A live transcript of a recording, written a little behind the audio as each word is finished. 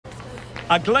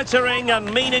A glittering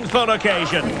and meaningful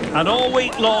occasion. And all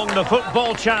week long, the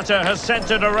football chatter has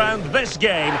centred around this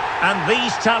game and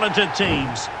these talented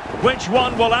teams. Which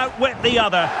one will outwit the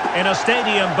other in a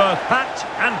stadium both packed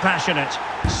and passionate?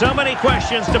 So many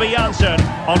questions to be answered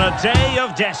on a day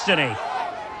of destiny.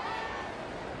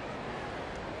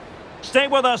 Stay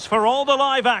with us for all the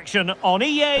live action on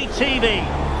EA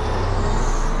TV.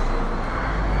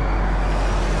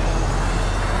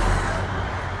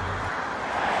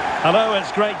 Hello,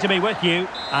 it's great to be with you,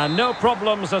 and no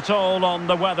problems at all on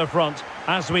the weather front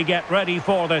as we get ready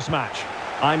for this match.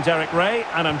 I'm Derek Ray,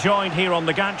 and I'm joined here on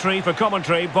the gantry for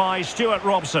commentary by Stuart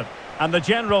Robson. And the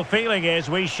general feeling is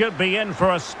we should be in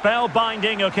for a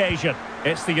spellbinding occasion.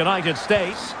 It's the United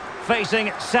States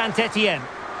facing Saint-Étienne.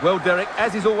 Well, Derek,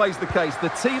 as is always the case, the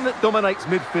team that dominates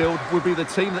midfield will be the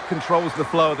team that controls the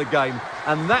flow of the game.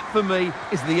 And that, for me,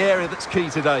 is the area that's key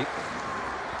today.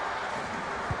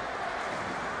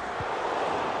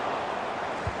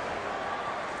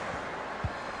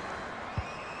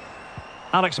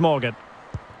 Alex Morgan.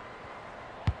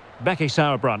 Becky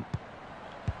Sauerbrunn.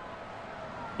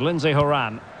 Lindsay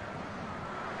Horan.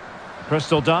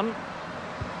 Crystal Dunn.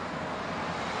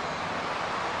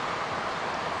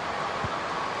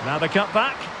 Now the cut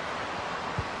back.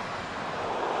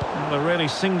 Well, a really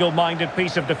single-minded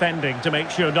piece of defending to make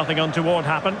sure nothing untoward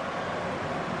happened.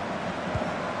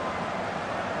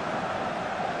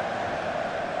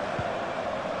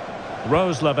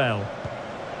 Rose Lavelle.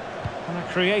 And a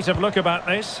creative look about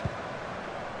this.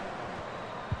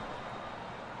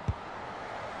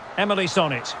 Emily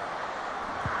Sonnet.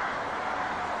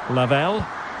 Lavelle.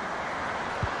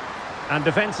 And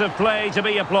defensive play to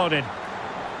be applauded.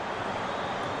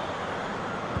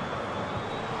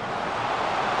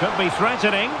 Could be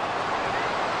threatening.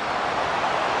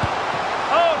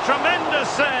 Oh, tremendous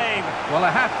save! Well,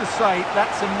 I have to say,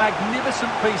 that's a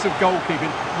magnificent piece of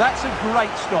goalkeeping. That's a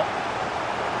great stop.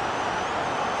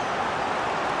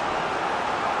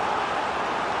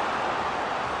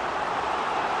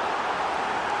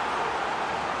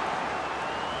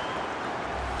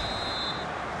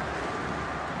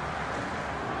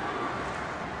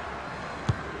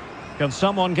 Can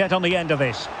someone get on the end of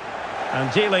this?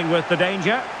 And dealing with the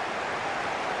danger.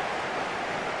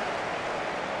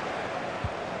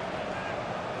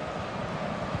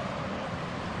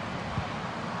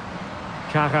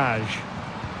 Carrage.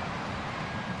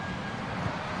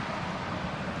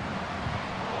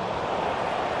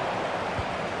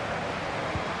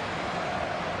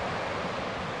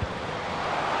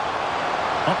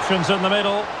 Options in the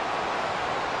middle.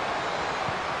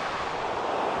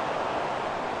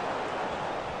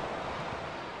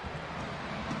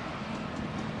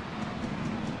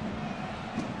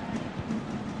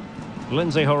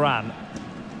 Lindsay Horan.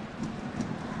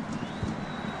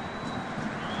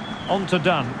 On to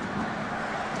Dunn.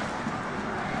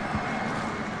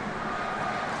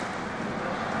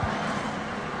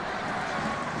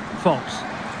 Fox.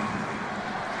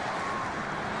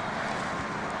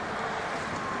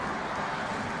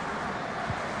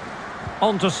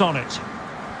 On to Sonnet.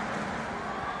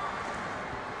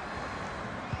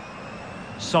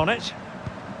 Sonnet.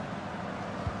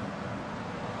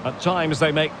 At times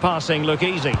they make passing look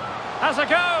easy. Has a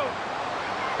go!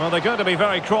 Well, they're going to be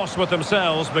very cross with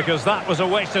themselves because that was a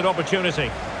wasted opportunity.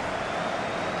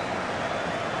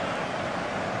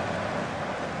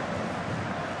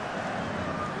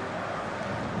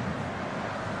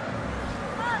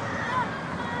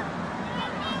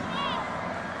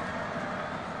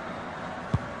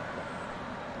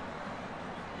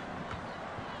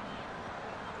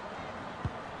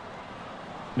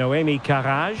 Noemi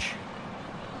Carrage.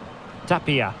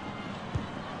 Tapia.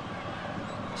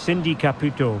 Cindy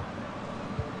Caputo.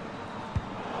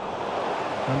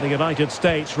 And the United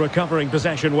States recovering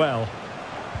possession well.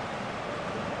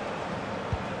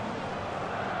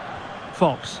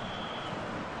 Fox.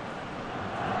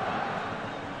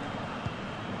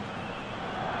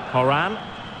 Horan.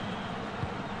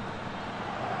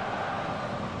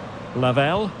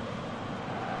 Lavelle.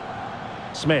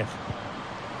 Smith.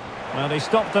 Well, he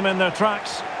stopped them in their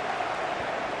tracks.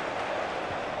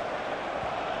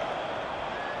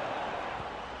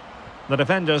 The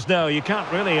defenders know you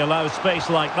can't really allow space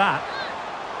like that.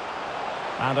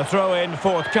 And a throw-in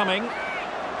forthcoming.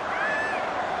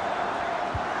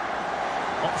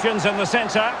 Options in the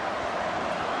centre.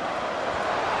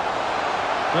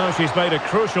 Oh, she's made a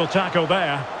crucial tackle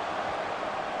there.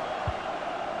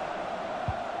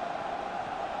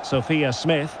 Sophia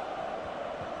Smith.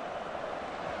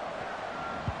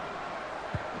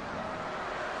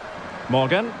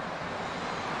 Morgan.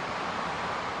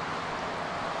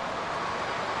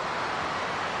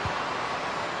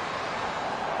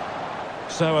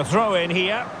 So a throw in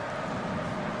here.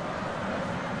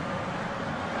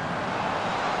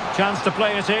 Chance to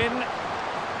play it in.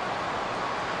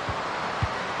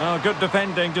 Oh, good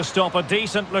defending to stop a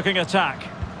decent-looking attack.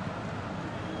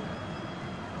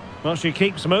 Well, she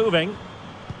keeps moving.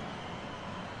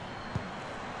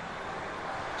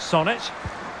 Sonnet.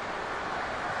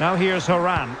 Now here's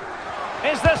Horan.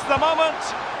 Is this the moment?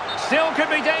 Still could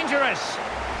be dangerous.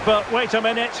 But wait a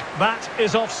minute, that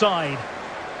is offside.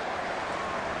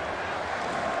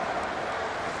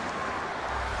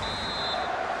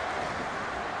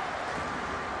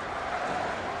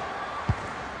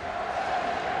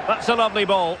 That's a lovely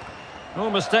ball. No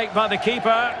mistake by the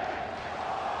keeper.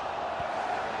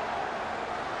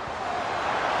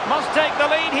 Must take the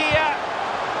lead here.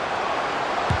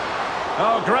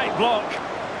 Oh, great block.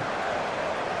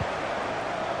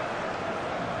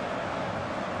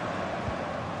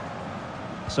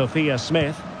 Sophia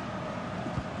Smith.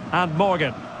 And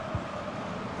Morgan.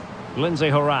 Lindsay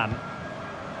Horan.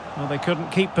 Well, they couldn't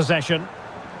keep possession.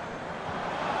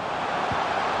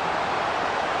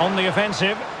 On the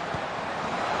offensive.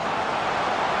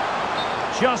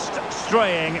 Just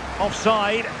straying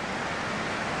offside.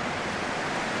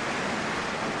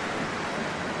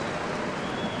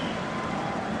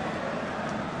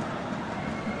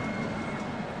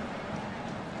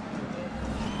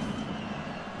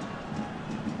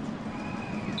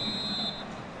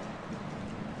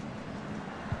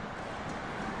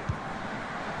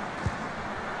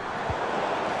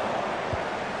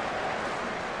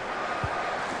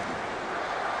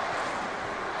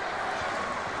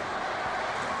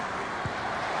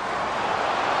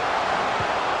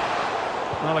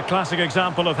 Well, a classic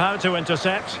example of how to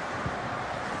intercept.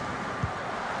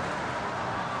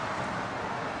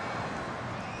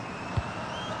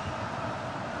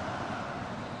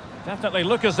 Definitely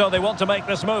look as though they want to make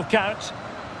this move count.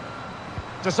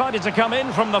 Decided to come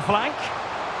in from the flank.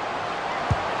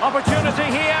 Opportunity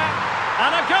here.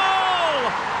 And a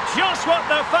goal! Just what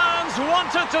the fans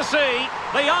wanted to see.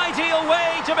 The ideal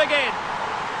way to begin.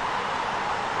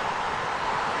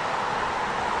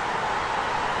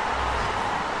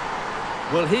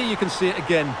 Well, here you can see it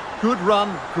again. Good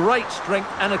run, great strength,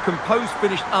 and a composed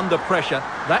finish under pressure.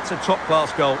 That's a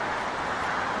top-class goal.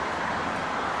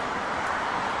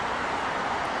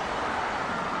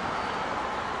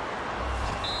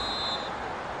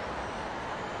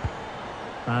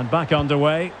 And back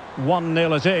underway.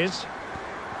 1-0 it is.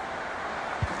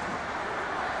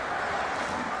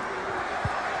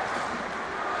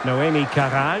 Noémie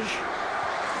Carrage.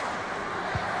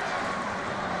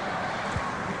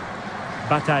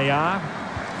 Bataillard.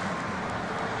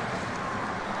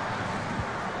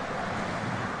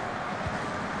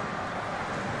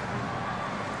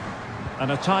 And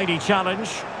a tidy challenge.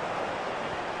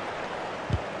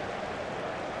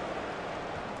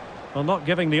 Well, not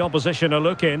giving the opposition a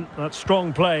look in. That's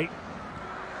strong play.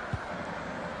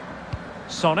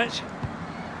 Sonnet.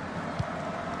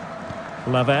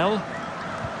 Lavelle.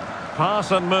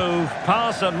 Pass and move,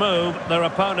 pass and move. Their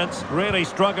opponents really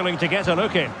struggling to get a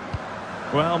look in.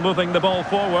 Well, moving the ball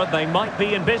forward, they might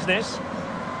be in business.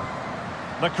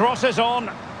 The cross is on.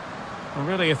 A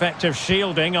really effective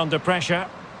shielding under pressure.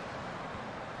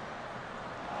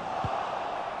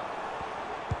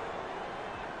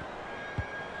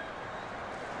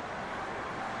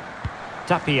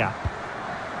 Tapia.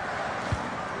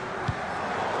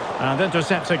 And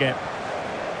intercepts again.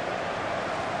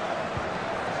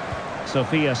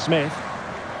 Sophia Smith.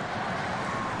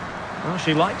 Well,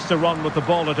 she likes to run with the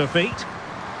ball at her feet.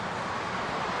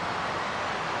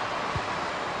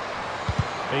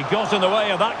 He got in the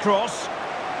way of that cross.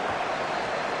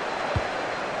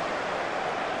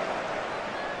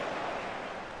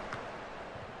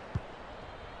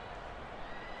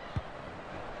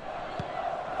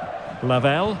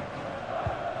 Lavelle.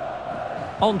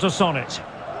 On to Sonnet.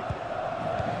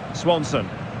 Swanson.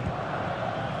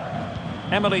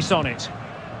 Emily Sonnet.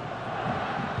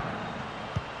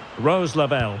 Rose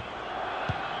Lavelle.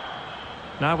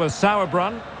 Now with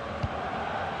Sauerbrunn.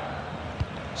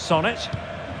 Sonnet.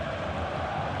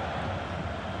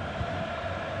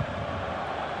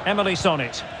 Emily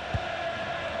Sonnet.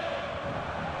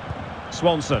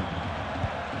 Swanson.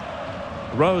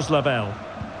 Rose Lavelle.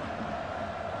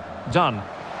 Dunn.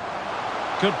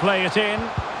 Could play it in.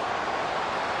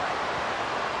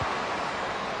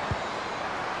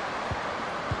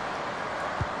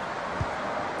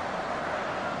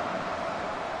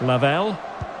 Lavelle.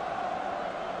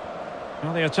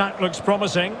 Well, the attack looks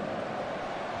promising.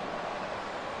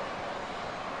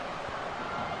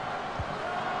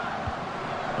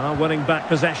 Winning back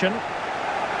possession.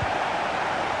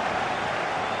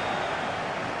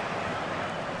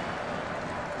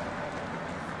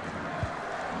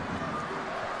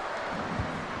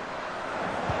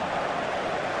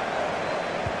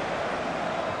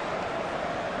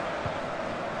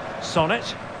 pass on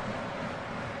it.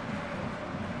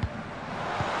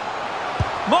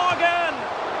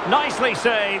 Morgan! Nicely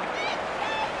saved.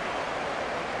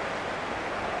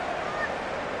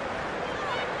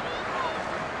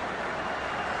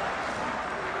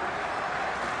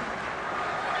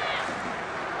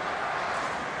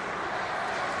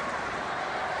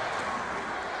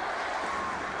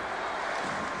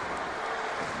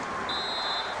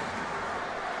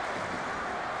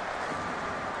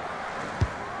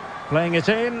 Playing it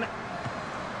in. And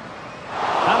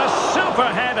a super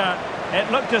header.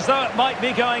 It looked as though it might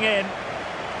be going in.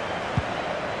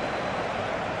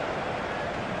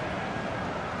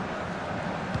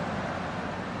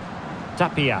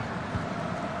 Tapia.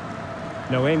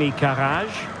 Noemi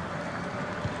Carrage.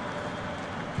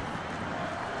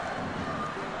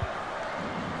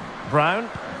 Brown.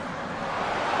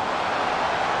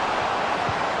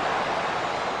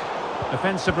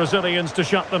 Defensive Brazilians to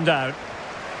shut them down.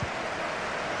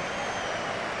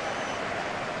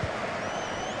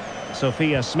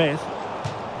 Sophia Smith.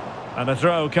 And a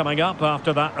throw coming up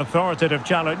after that authoritative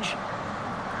challenge.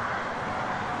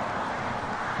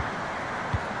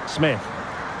 Smith.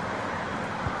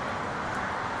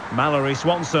 Mallory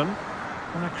Swanson.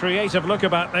 And a creative look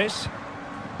about this.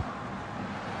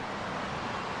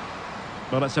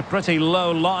 Well, it's a pretty low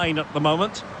line at the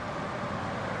moment.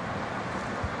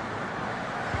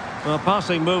 Well,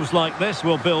 passing moves like this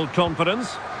will build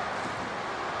confidence.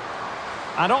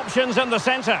 And options in the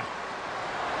centre.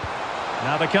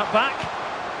 Now the cut back.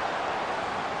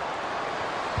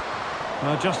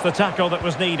 Well, just the tackle that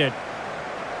was needed.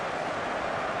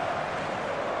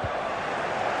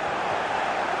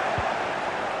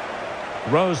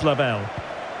 Rose Lavelle.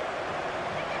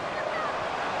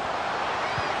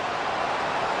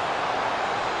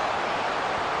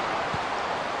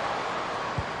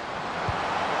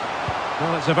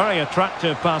 Well, it's a very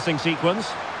attractive passing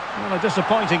sequence. Well, a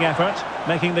disappointing effort,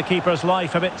 making the keeper's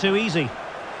life a bit too easy.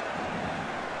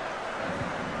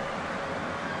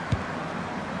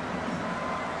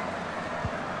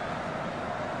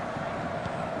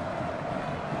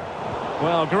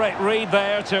 Well, great read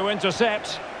there to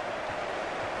intercept.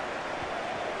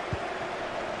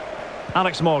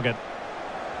 Alex Morgan.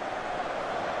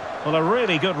 Well, a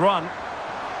really good run.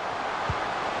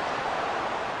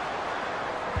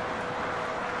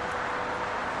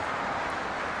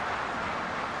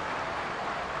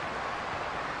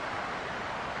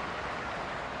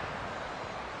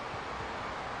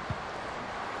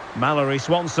 Mallory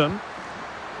Swanson.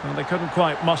 Well, they couldn't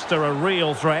quite muster a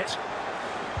real threat.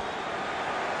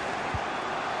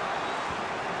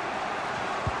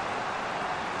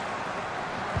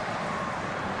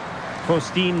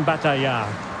 Faustine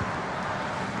Bataillard.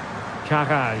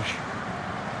 Carrage.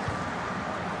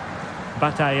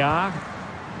 Bataillard.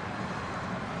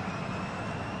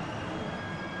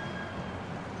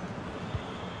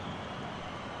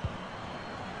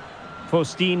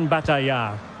 Faustine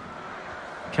Bataillard.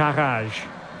 Carrage.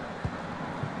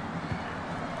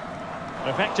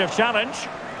 Effective challenge.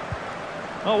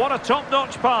 Oh, what a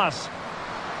top-notch pass.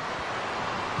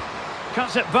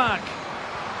 Cuts it back.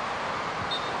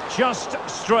 Just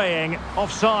straying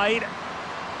offside.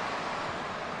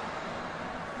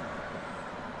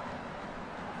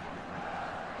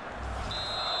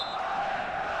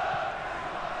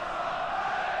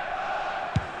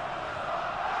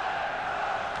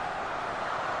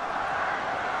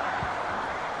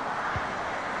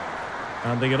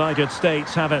 And the United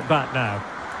States have it back now.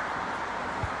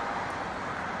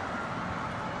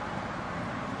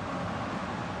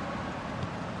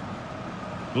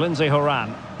 Lindsay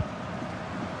Horan.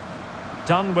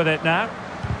 Done with it now.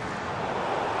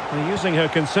 And using her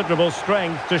considerable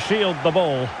strength to shield the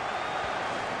ball.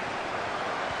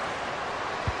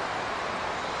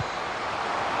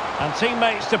 And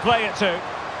teammates to play it to.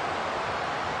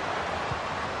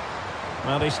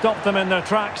 Well, he stopped them in their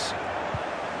tracks.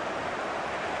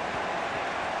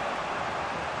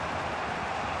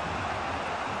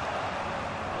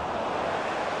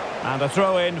 And a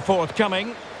throw-in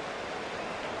forthcoming.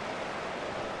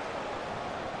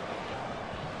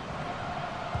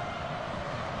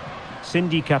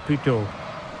 Cindy Caputo.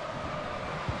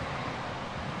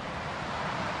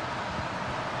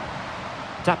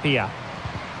 Tapia.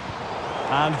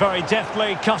 And very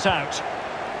deftly cut out.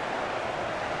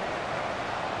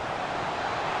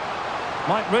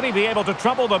 Might really be able to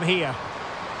trouble them here.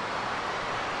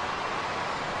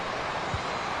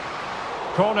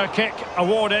 Corner kick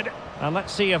awarded. And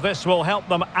let's see if this will help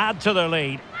them add to their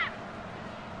lead.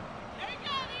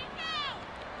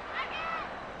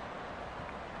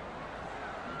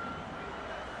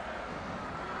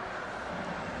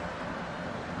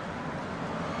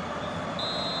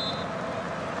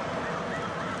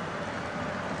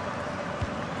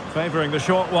 Favouring the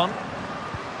short one.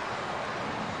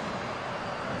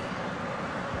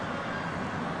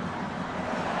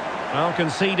 Well,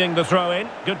 conceding the throw-in.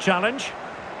 Good challenge.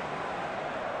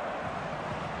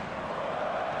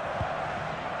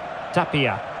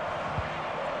 Tapia.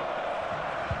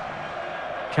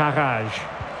 Carrage.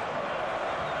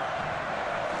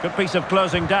 Good piece of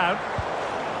closing down.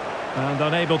 And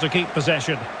unable to keep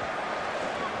possession.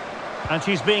 And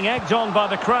she's being egged on by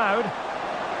the crowd.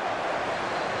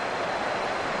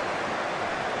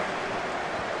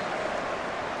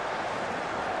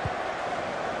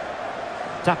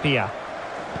 Tapia.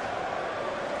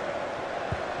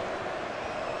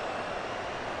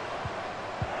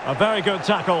 A very good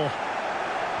tackle.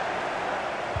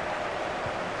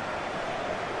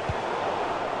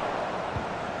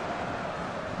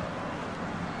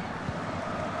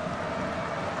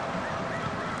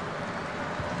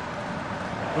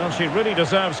 Well, she really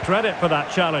deserves credit for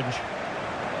that challenge.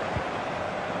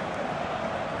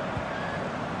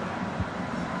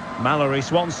 Mallory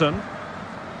Swanson.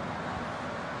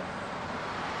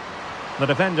 The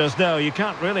defenders know you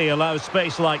can't really allow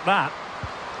space like that.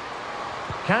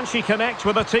 Can she connect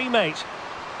with a teammate?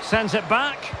 Sends it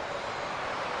back.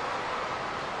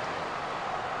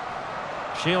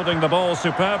 Shielding the ball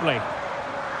superbly.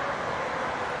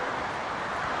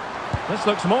 This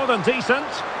looks more than decent.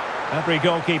 Every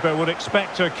goalkeeper would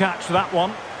expect to catch that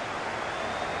one.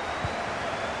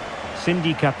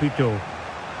 Cindy Caputo.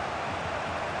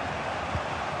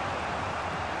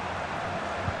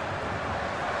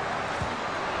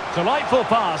 Delightful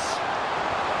pass.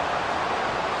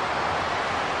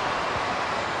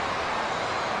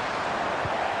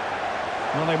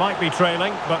 Well, they might be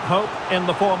trailing, but hope in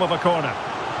the form of a corner.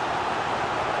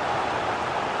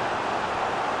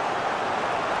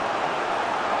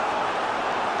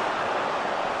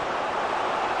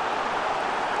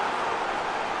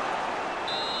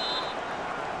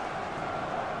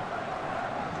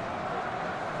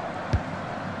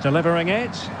 Delivering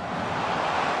it.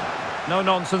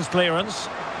 No-nonsense clearance.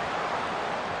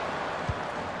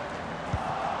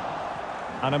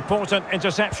 An important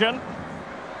interception.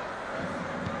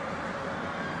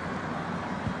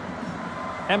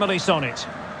 Emily Sonnet.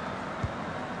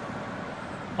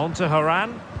 On to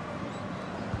Haran.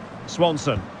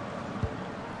 Swanson.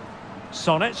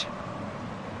 Sonnet.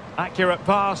 Accurate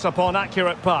pass upon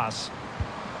accurate pass.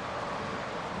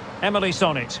 Emily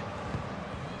Sonnet.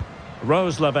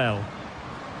 Rose Lavelle.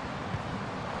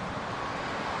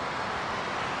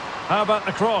 How about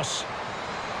the cross?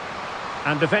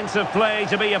 And defensive play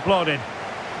to be applauded.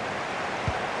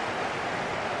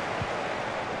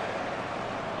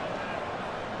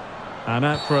 And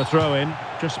out for a throw-in,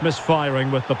 just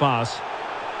misfiring with the pass.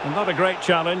 And not a great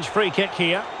challenge, free kick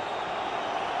here.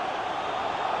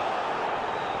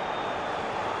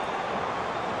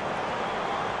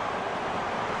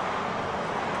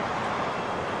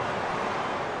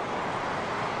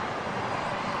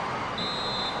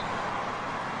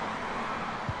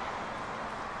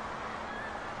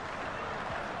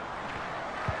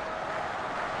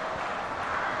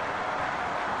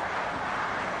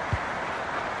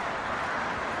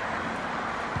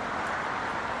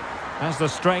 Has the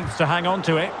strength to hang on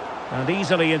to it and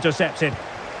easily intercepted.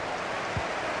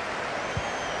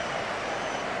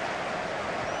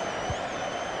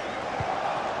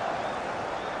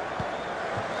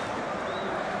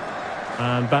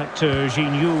 And back to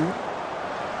Jinyu.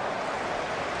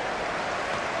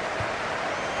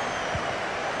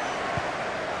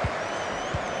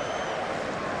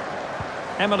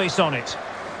 Emily Sonnet.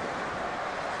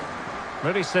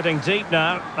 Really sitting deep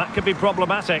now. That could be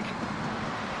problematic.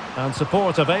 And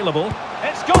support available.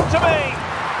 It's got to be!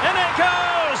 In it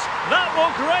goes! That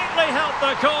will greatly help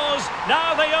the cause.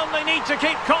 Now they only need to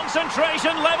keep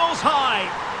concentration levels high.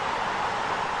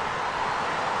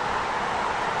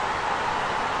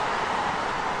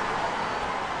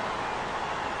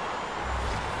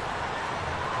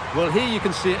 Well, here you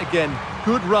can see it again.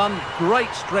 Good run,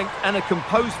 great strength and a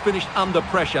composed finish under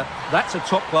pressure. That's a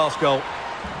top-class goal.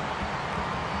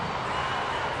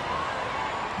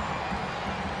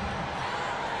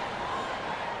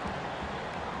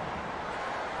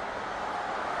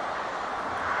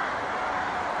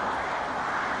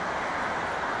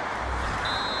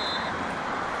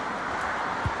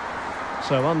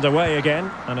 So underway again,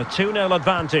 and a 2-0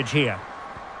 advantage here.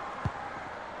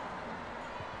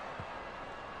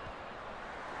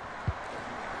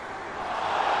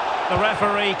 The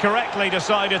referee correctly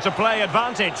decided to play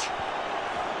advantage.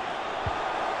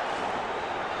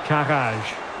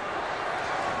 Carrage.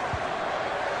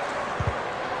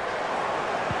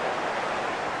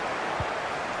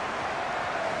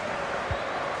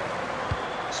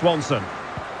 Swanson.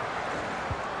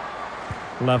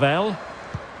 Lavelle.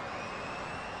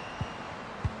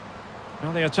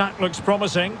 Well, the attack looks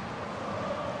promising.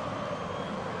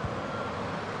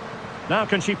 Now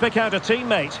can she pick out a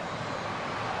teammate?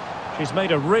 She's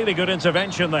made a really good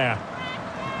intervention there.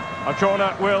 A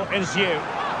corner will ensue.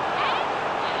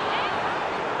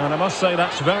 And I must say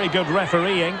that's very good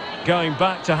refereeing, going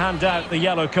back to hand out the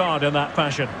yellow card in that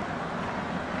fashion.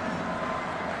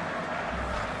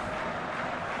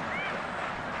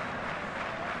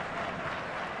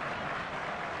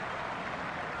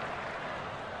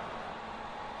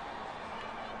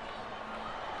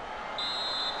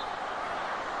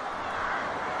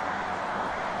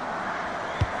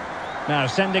 Now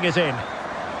sending it in.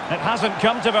 It hasn't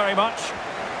come to very much.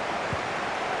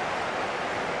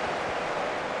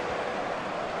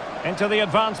 Into the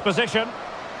advanced position.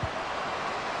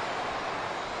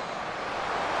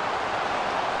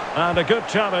 And a good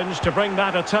challenge to bring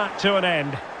that attack to an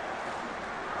end.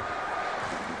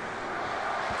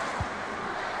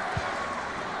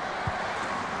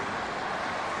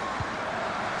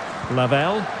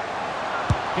 Lavelle.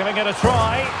 Giving it a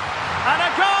try. And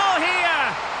a goal here!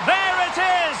 There it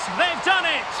is! They've done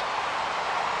it!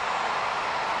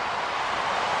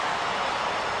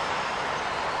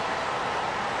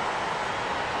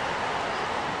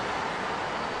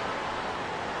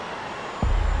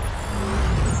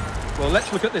 Well,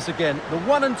 let's look at this again. The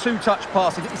 1- and 2-touch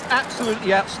passing is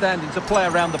absolutely outstanding to play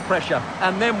around the pressure.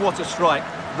 And then what a strike.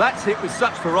 That's hit with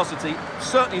such ferocity.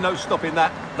 Certainly no stopping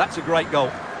that. That's a great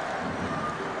goal.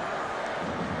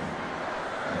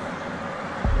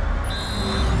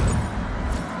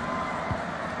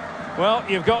 Well,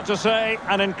 you've got to say,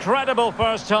 an incredible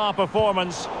first-half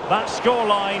performance. That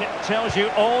scoreline tells you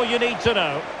all you need to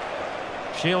know.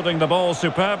 Shielding the ball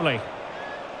superbly.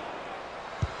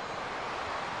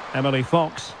 Emily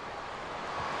Fox.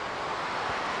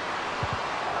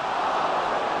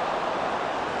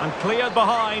 And cleared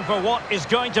behind for what is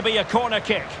going to be a corner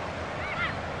kick.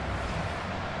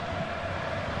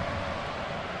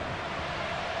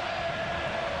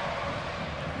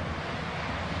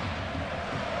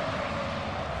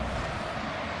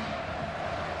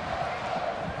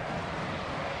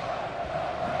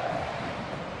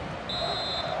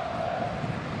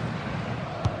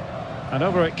 And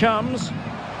over it comes.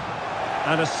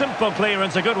 And a simple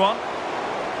clearance, a good one.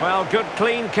 Well, good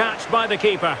clean catch by the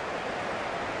keeper.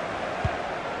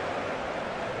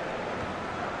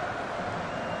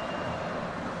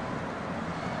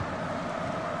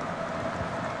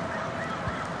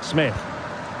 Smith.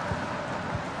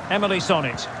 Emily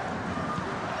Sonnet.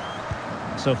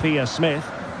 Sophia Smith.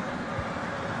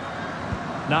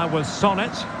 Now with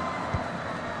Sonnet.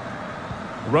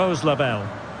 Rose Lavelle.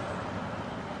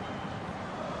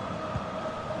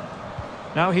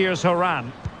 Now here's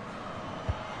Horan.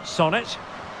 Sonnet.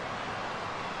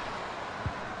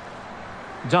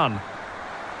 Dunn.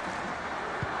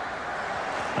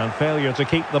 And failure to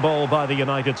keep the ball by the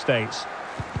United States.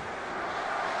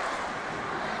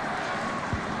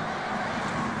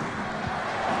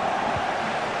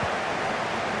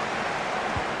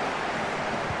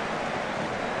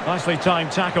 Nicely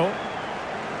timed tackle.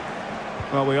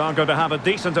 Well, we are going to have a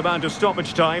decent amount of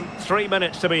stoppage time. 3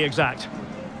 minutes to be exact.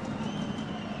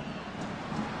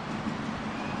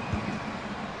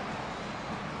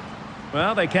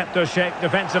 Well, they kept their shape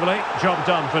defensively. Job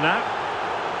done for now.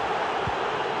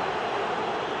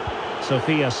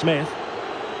 Sophia Smith.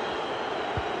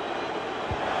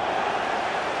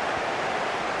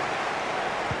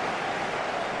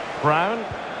 Brown.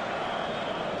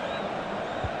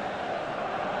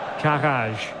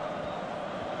 Carrage.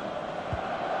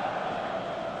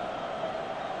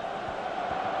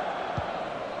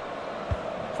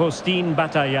 Faustine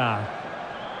Bataillard.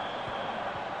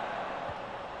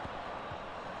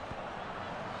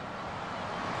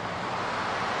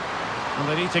 And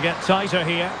they need to get tighter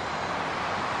here.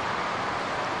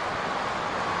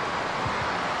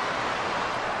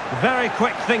 Very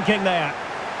quick thinking there.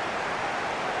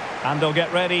 And they'll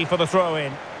get ready for the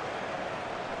throw-in.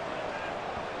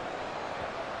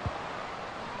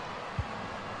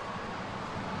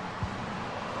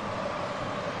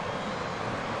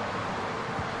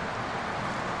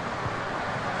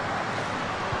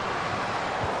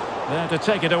 There to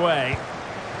take it away.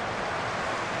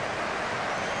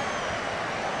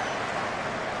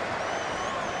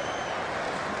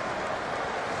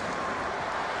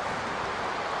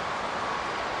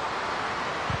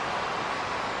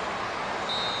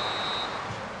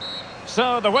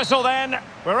 So the whistle then.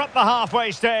 We're at the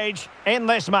halfway stage in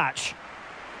this match.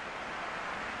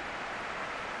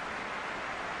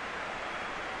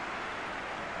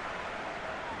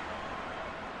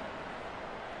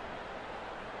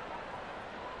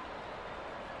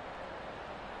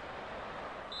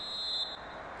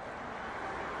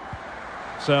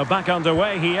 So back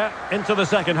underway here into the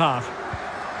second half.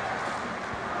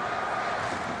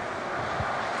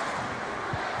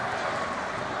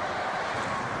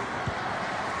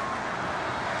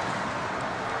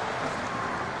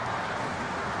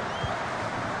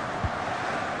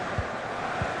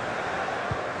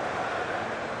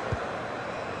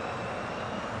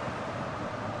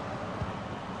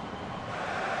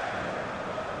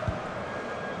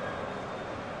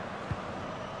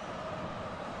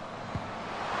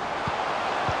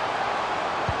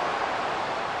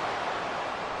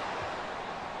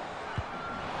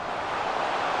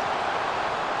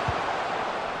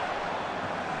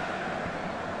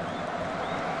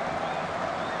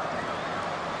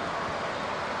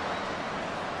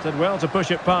 Did well to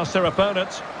push it past their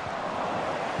opponent.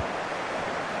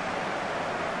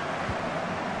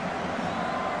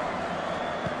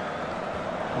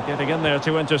 Getting in there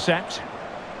to intercept.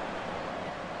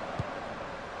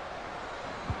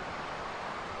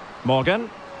 Morgan.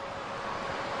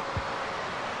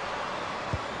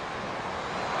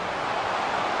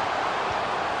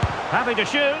 Happy to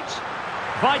shoot.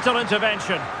 Vital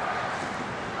intervention.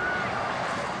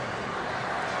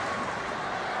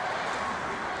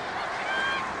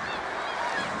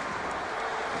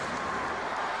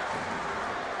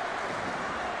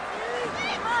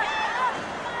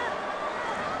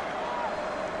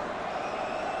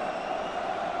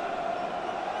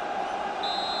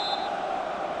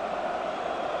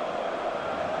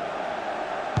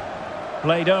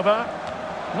 Played over.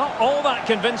 Not all that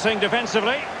convincing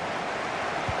defensively.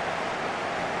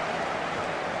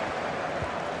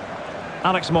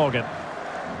 Alex Morgan.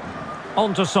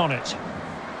 On to Sonnet.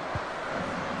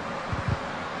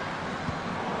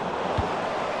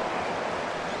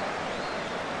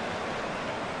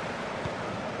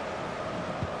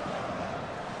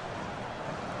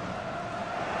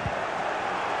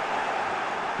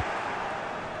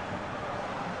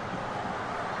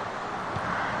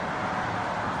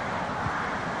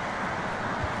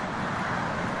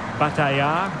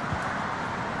 Bataya,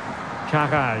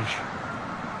 Carrage,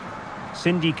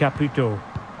 Cindy Caputo.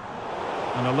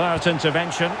 An alert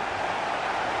intervention,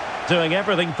 doing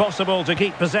everything possible to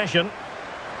keep possession.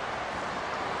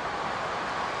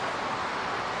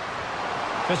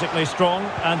 Physically strong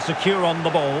and secure on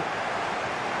the ball.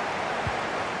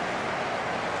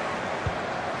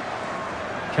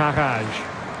 Carrage,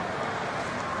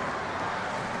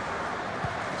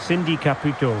 Cindy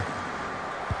Caputo.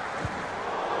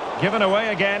 Given away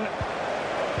again.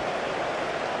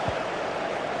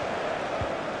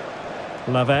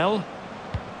 Lavelle.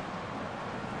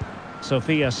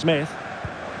 Sophia Smith.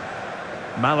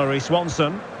 Mallory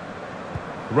Swanson.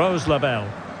 Rose Lavelle.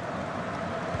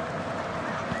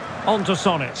 On to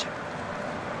Sonnet.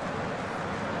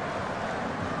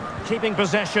 Keeping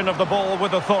possession of the ball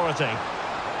with authority.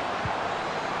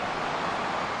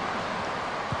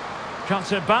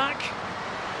 Cuts it back.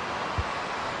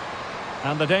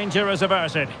 And the danger is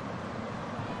averted.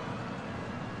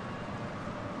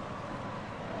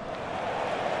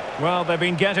 Well, they've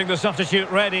been getting the substitute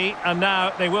ready, and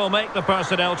now they will make the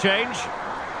personnel change.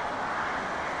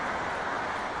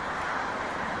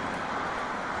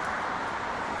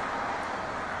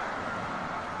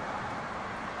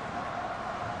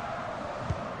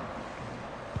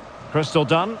 Crystal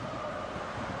Dunn.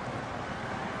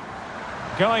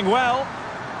 Going well.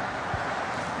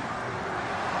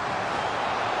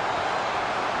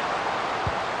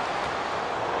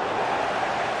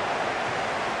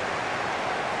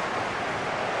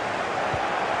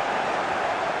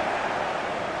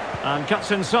 And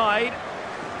cuts inside.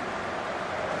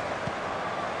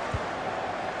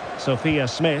 Sophia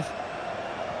Smith.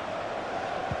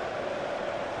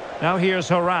 Now here's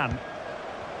Horan.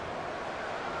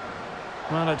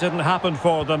 Well, it didn't happen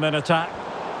for them in attack.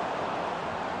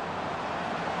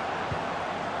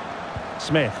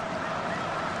 Smith.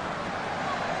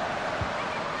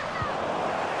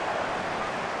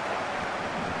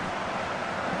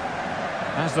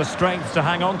 Has the strength to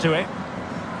hang on to it.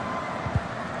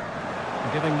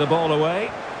 Giving the ball away.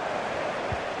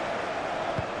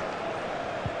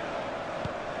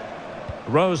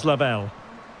 Rose Lavelle.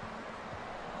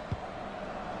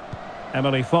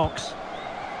 Emily Fox.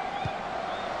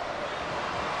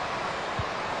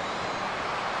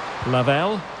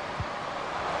 Lavelle.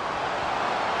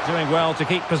 Doing well to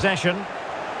keep possession.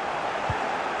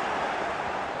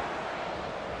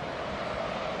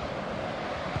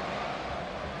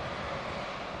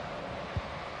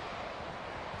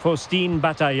 Faustine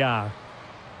Bataillard.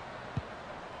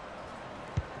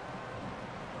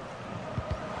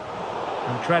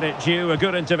 And credit due, a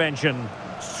good intervention.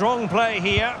 Strong play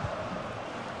here.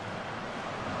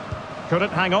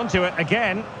 Couldn't hang on to it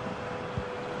again.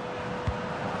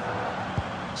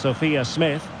 Sophia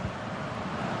Smith.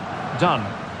 Dunn.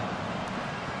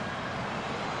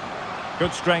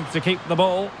 Good strength to keep the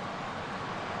ball.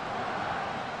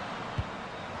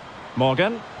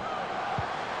 Morgan.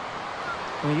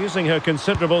 Using her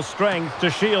considerable strength to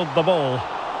shield the ball.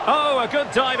 Oh, a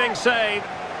good diving save.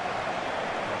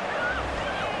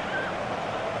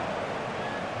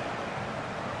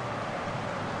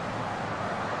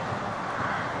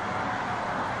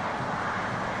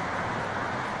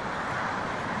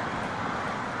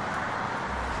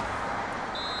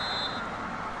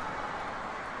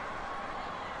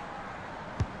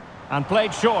 And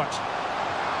played short.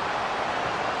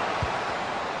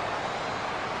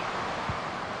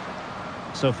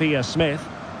 Sophia Smith.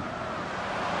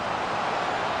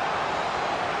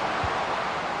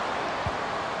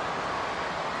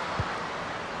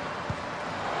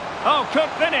 Oh, could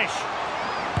finish.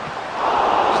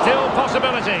 Still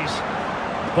possibilities.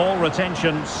 Ball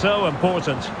retention so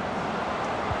important.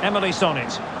 Emily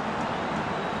Sonnet.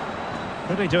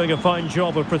 Really doing a fine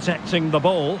job of protecting the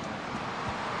ball.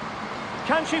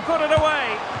 Can she put it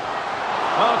away?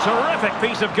 Oh, terrific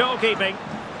piece of goalkeeping.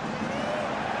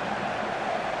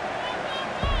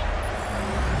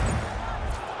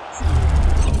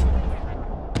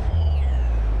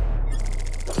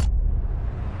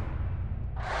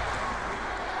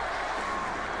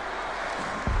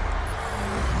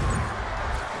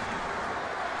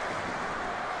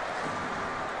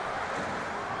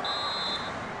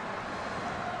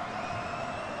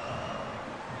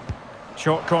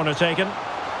 Short corner taken.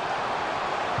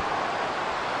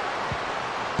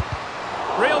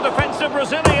 Real defensive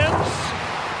resilience.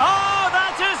 Oh,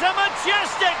 that is a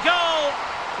majestic goal.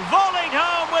 Volleyed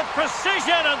home with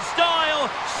precision and style.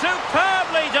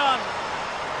 Superbly done.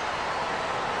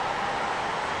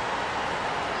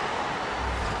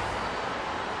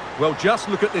 Well, just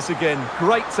look at this again.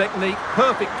 Great technique,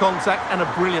 perfect contact and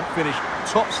a brilliant finish.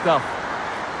 Top stuff.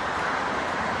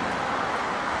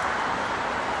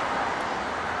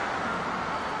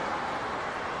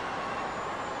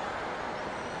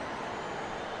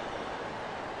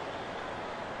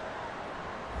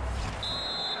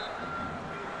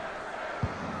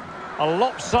 A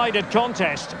lopsided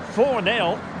contest,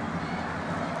 4-0.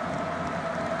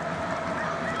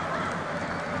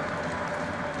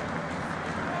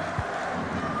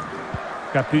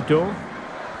 Caputo.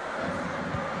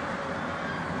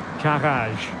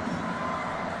 Carrage.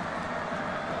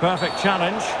 Perfect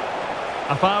challenge.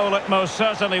 A foul it most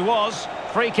certainly was.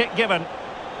 Free kick given.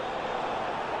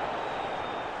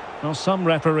 Well, some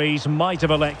referees might have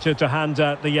elected to hand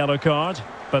out the yellow card,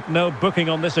 but no booking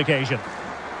on this occasion.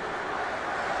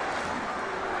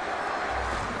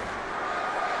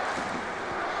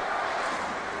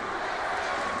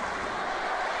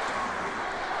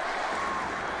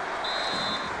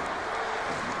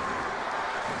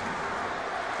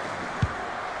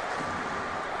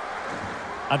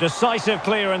 A decisive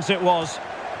clearance it was.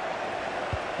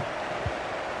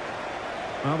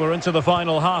 Well, we're into the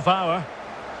final half hour.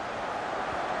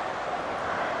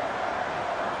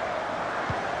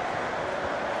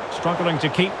 Struggling to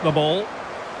keep the ball.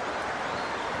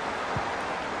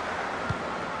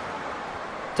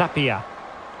 Tapia.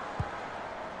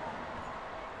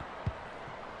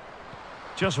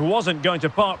 Just wasn't going to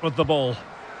part with the ball.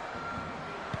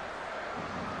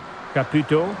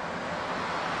 Caputo.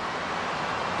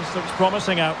 This looks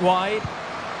promising out wide.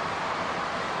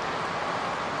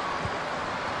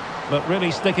 But really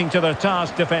sticking to their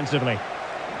task defensively.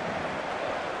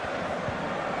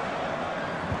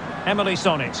 Emily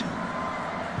Sonnet.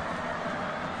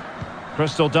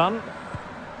 Crystal Dunn.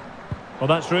 Well,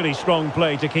 that's really strong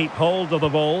play to keep hold of the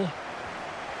ball.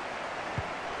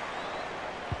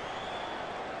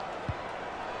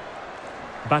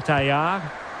 Bataillard.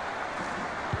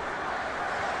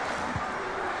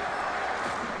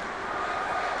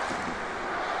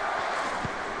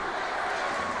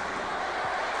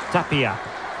 Tapia.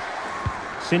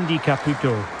 Cindy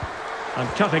Caputo. And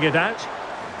cutting it out.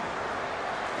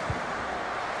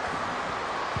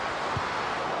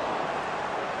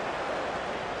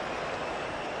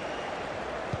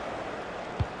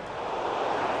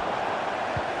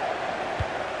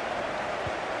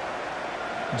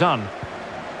 Dunn.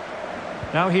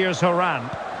 Now here's Horan.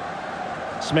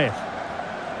 Smith.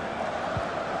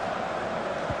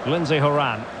 Lindsay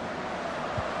Horan.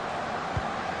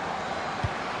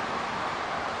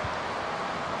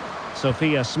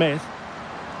 Sophia Smith.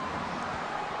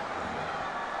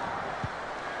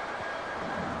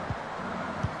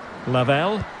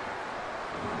 Lavelle.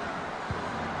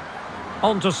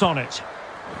 On to Sonnet.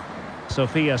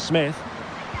 Sophia Smith.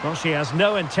 Well, she has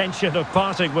no intention of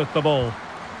parting with the ball.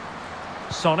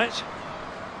 Sonnet.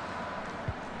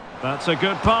 That's a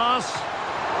good pass.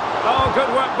 Oh, good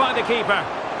work by the keeper.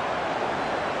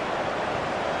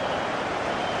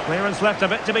 Clearance left a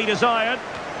bit to be desired.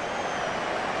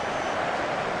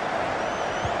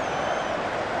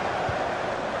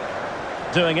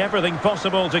 Doing everything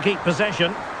possible to keep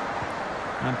possession.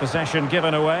 And possession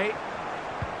given away.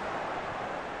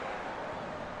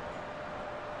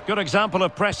 Good example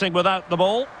of pressing without the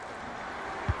ball.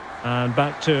 And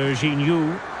back to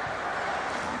Jinyu.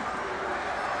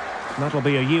 That'll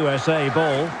be a USA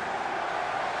ball.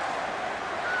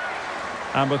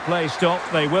 And with play stopped,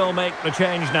 they will make the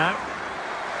change now.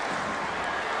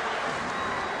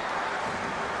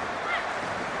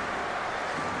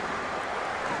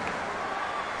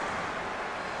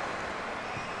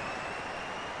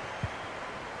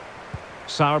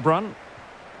 Sauerbrunn.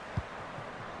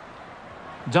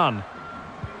 Done.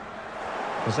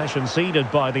 Possession ceded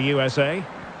by the USA.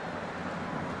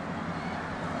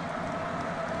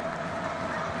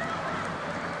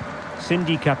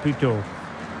 Cindy Caputo.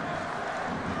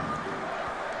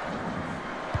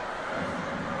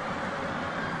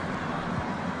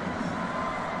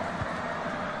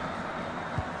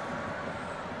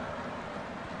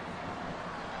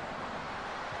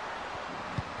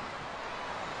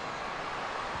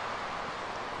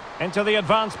 Into the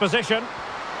advanced position.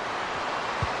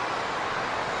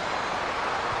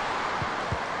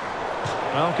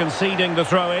 Well, conceding the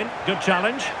throw-in. Good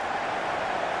challenge.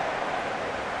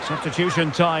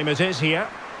 Substitution time it is here.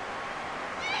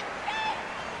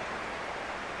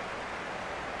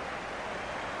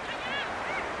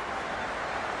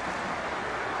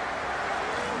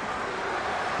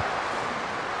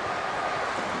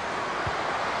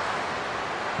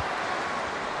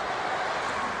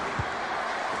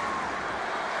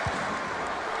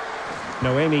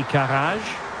 Noémie Carrage.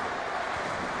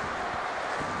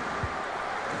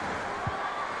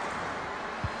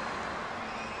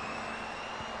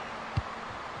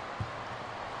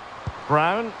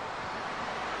 Brown.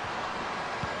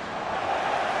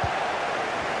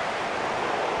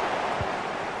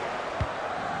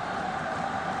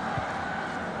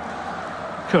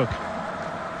 Cook.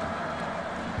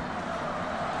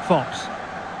 Fox.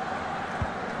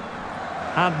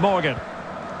 And Morgan.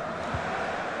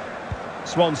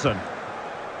 Swanson.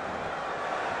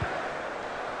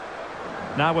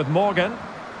 Now with Morgan.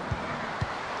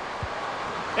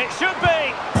 It should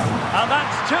be! And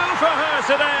that's two for her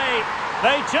today.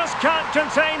 They just can't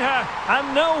contain her,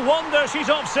 and no wonder she's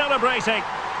off celebrating.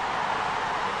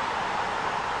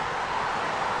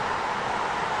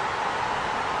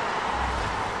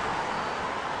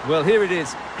 Well, here it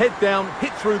is. Head down,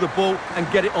 hit through the ball and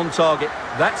get it on target.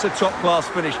 That's a top-class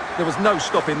finish. There was no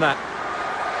stopping that.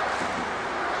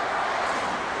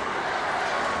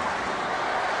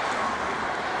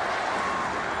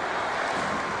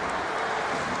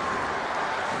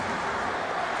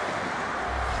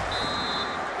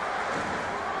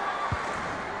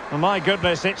 Oh my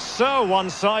goodness, it's so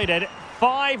one-sided.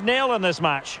 5-0 in this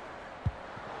match.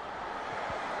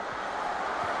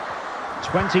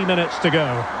 20 minutes to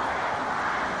go.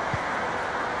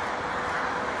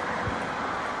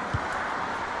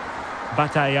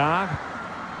 Bataillard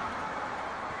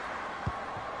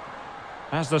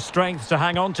has the strength to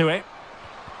hang on to it.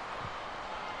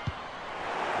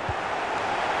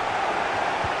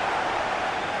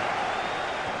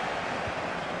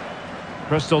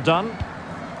 Crystal Dunn.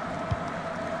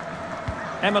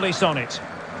 Emily Sonnet.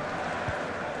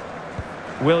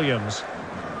 Williams.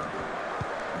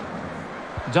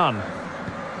 Dunn.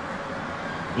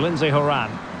 Lindsay Horan.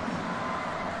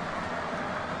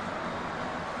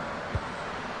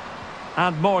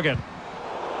 And Morgan.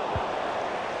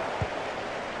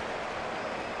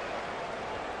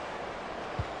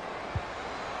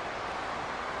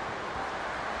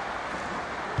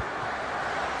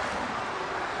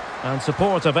 And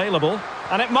support available.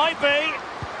 And it might be.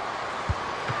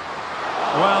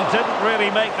 Well, didn't really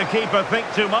make the keeper think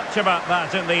too much about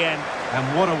that in the end.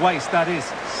 And what a waste that is.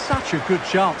 Such a good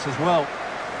chance as well.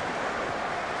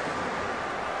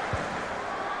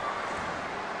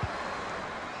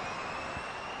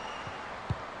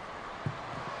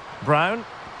 Brown.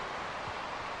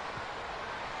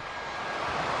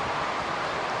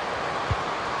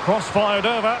 Cross fired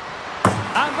over.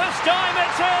 And this time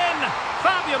it's in!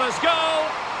 Fabulous goal.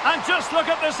 And just look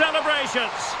at the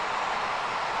celebrations.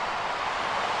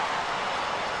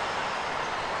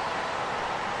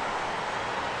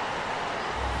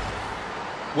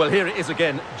 Well, here it is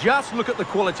again. Just look at the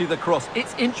quality of the cross.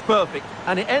 It's inch perfect,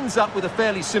 and it ends up with a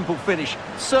fairly simple finish.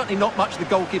 Certainly not much the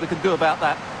goalkeeper can do about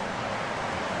that.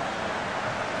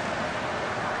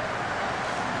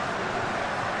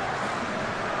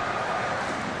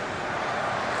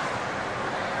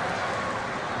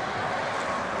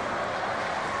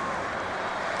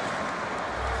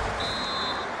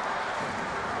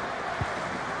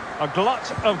 A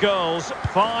glut of goals.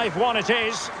 5-1 it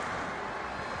is.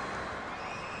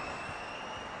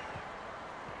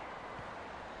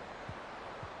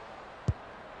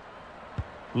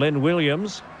 Lynn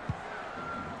Williams.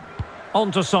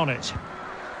 On to Sonnet.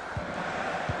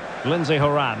 Lindsay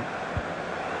Horan.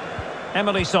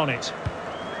 Emily Sonnet.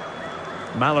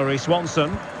 Mallory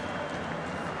Swanson.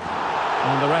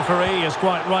 And the referee is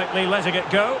quite rightly letting it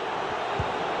go.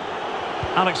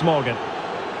 Alex Morgan.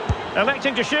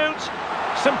 Electing to shoot.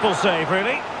 Simple save,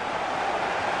 really.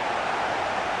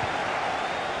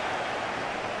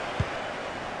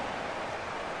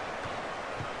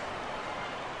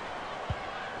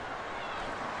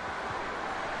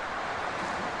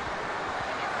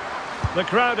 The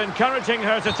crowd encouraging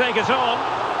her to take it on.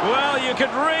 Well, you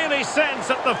could really sense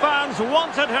that the fans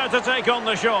wanted her to take on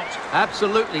the shot.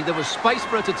 Absolutely. There was space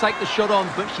for her to take the shot on,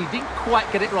 but she didn't quite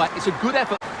get it right. It's a good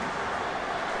effort.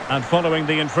 And following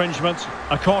the infringement,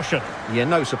 a caution. Yeah,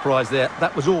 no surprise there.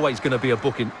 That was always going to be a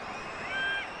booking.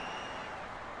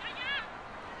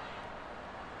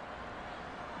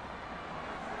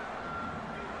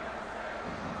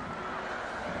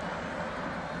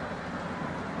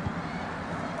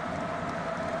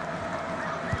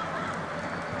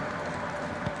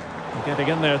 Getting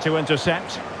in there to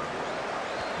intercept.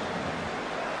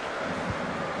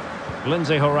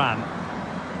 Lindsay Horan.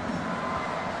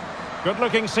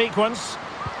 Good-looking sequence.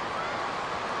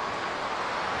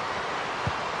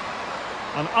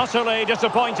 An utterly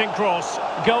disappointing cross.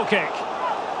 Goal kick.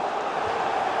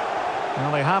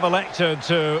 Well, they have elected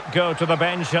to go to the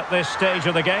bench at this stage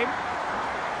of the game.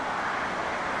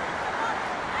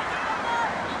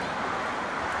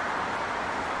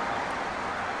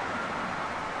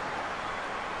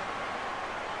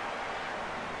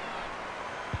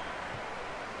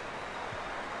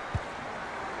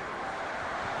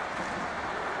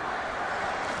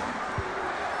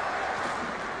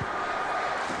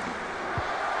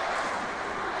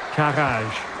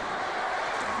 Carrage.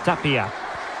 Tapia.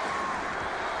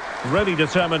 Really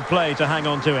determined play to hang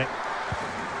on to it.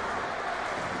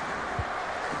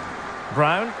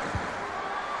 Brown.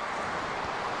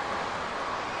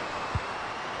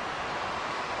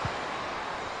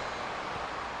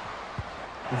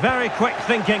 Very quick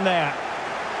thinking there.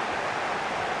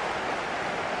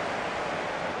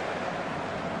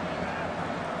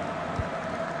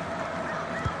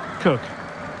 Cook.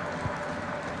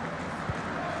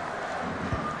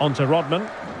 On to Rodman.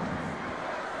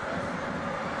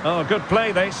 Oh, good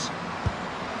play this.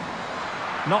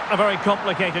 Not a very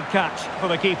complicated catch for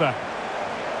the keeper.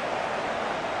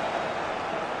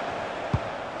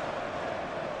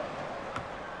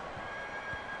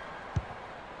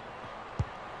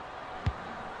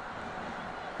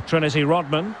 Trinity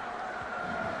Rodman.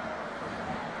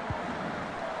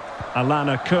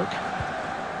 Alana Cook.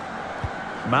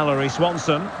 Mallory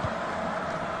Swanson.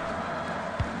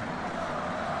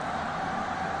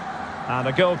 And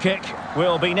a goal kick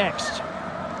will be next.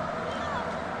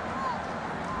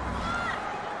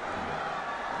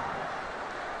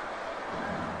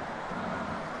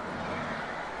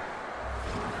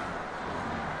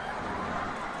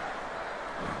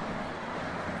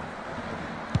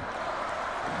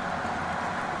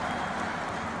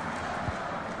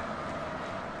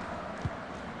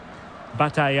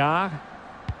 Bataillard.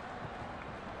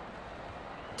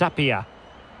 Tapia.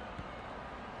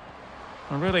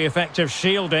 A really effective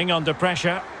shielding under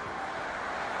pressure.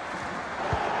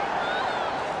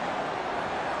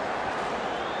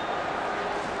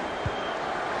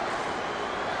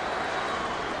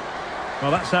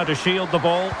 Well, that's how to shield the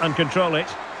ball and control it.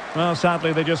 Well,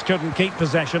 sadly, they just couldn't keep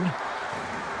possession.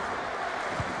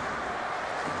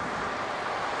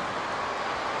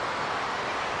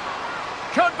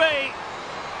 Could be.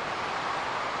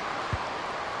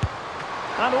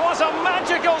 And what a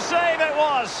magical save it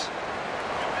was.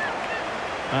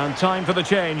 And time for the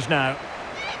change now.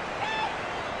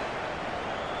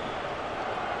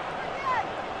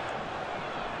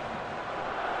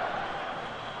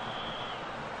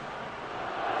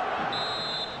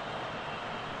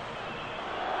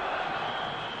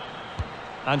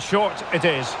 And short it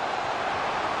is.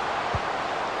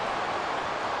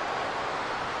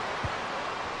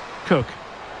 Cook.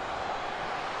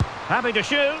 Happy to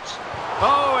shoot.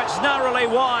 Oh, it's narrowly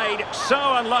wide.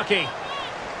 So unlucky.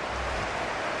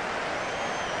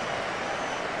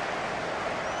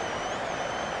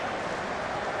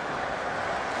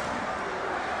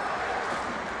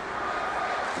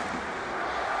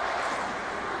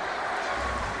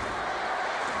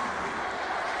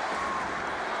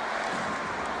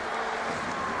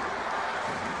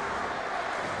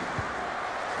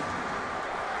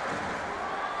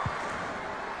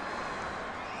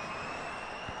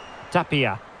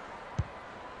 Tapia.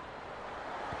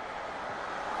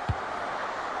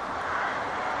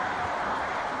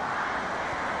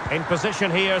 In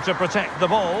position here to protect the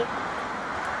ball.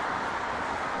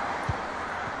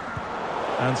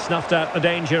 And snuffed out the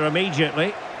danger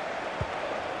immediately.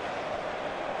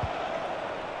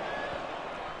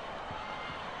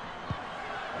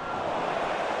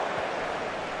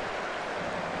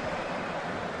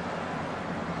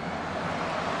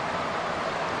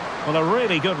 Well, a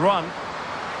really good run.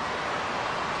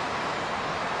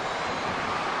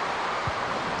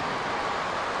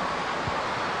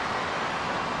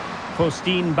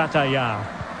 Faustine Bataillard.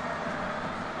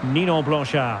 Ninon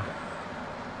Blanchard.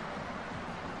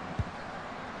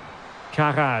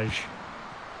 Carrage.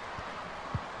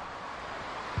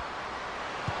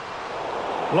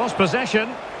 Lost possession.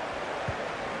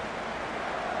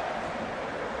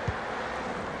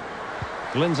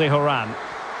 Lindsay Horan.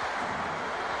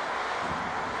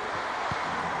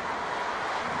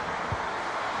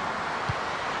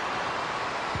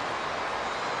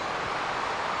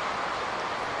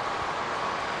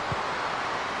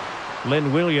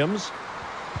 Lynn Williams.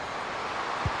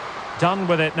 Done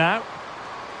with it now.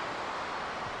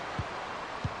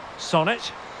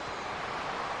 Sonnet.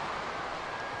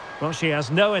 Well, she has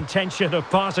no intention of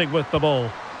parting with the ball.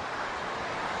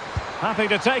 Happy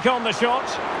to take on the shot.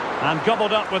 And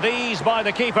gobbled up with ease by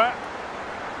the keeper.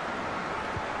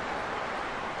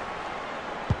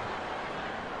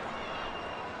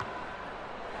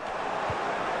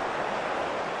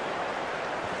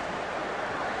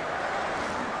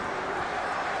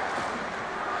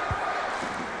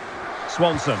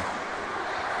 Swanson.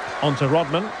 On to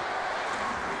Rodman.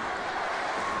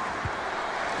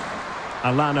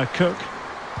 Alana Cook.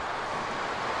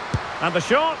 And the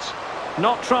shot,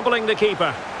 not troubling the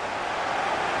keeper.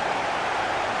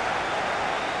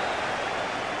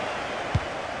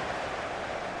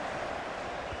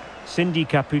 Cindy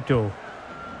Caputo.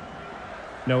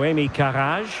 Noémie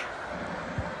Carrage.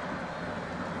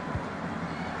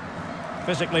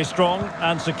 Physically strong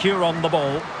and secure on the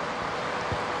ball.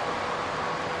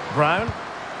 Brown.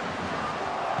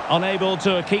 Unable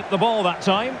to keep the ball that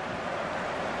time.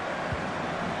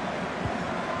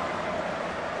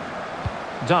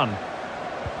 Done.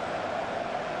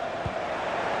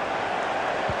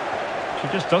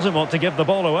 She just doesn't want to give the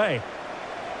ball away.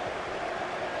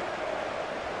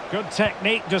 Good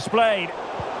technique displayed,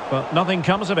 but nothing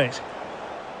comes of it.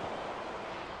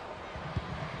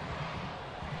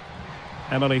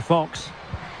 Emily Fox.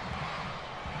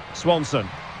 Swanson.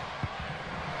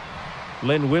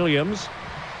 Lynn Williams.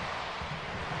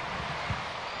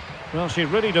 Well, she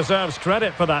really deserves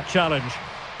credit for that challenge.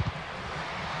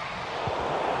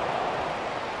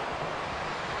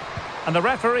 And the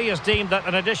referee has deemed that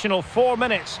an additional 4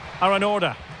 minutes are in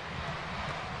order.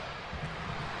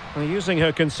 And using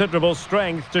her considerable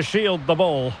strength to shield the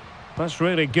ball. That's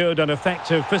really good and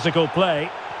effective physical play.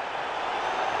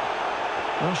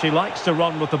 Well, she likes to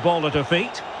run with the ball at her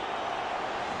feet.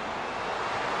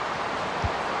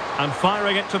 And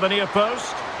firing it to the near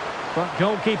post. But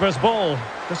goalkeeper's ball,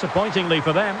 disappointingly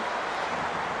for them.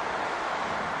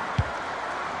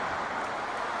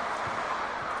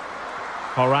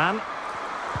 Horan.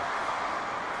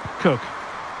 Cook.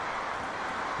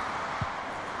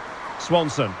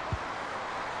 Swanson.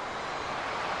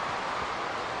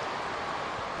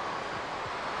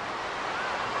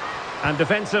 And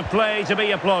defensive play to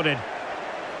be applauded.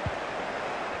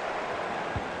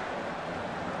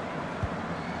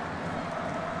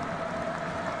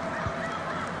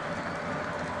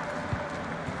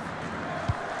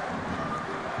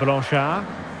 Blanchard.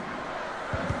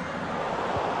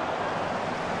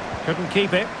 Couldn't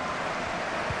keep it.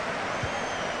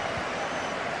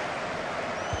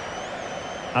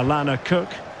 Alana Cook.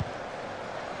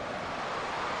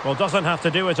 Well, doesn't have to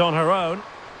do it on her own.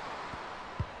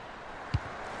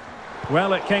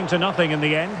 Well, it came to nothing in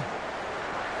the end.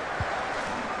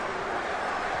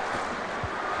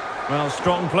 Well,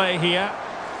 strong play here.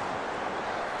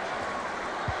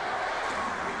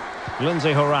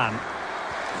 Lindsay Horan.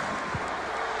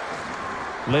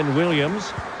 Lynn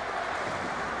Williams.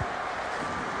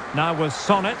 Now with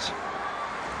Sonnet.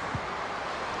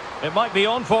 It might be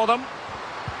on for them.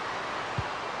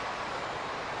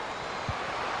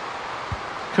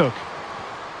 Cook.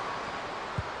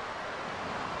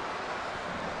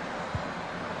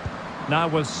 Now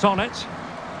with Sonnet.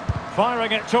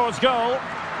 Firing it towards goal.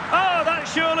 Oh, that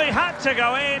surely had to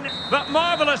go in, but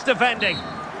marvellous defending.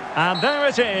 And there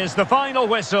it is, the final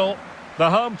whistle. The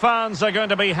home fans are going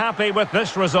to be happy with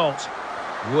this result.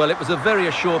 Well, it was a very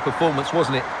assured performance,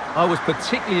 wasn't it? I was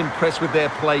particularly impressed with their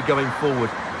play going forward.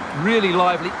 Really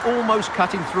lively, almost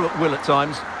cutting through at will at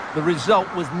times. The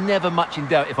result was never much in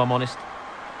doubt, if I'm honest.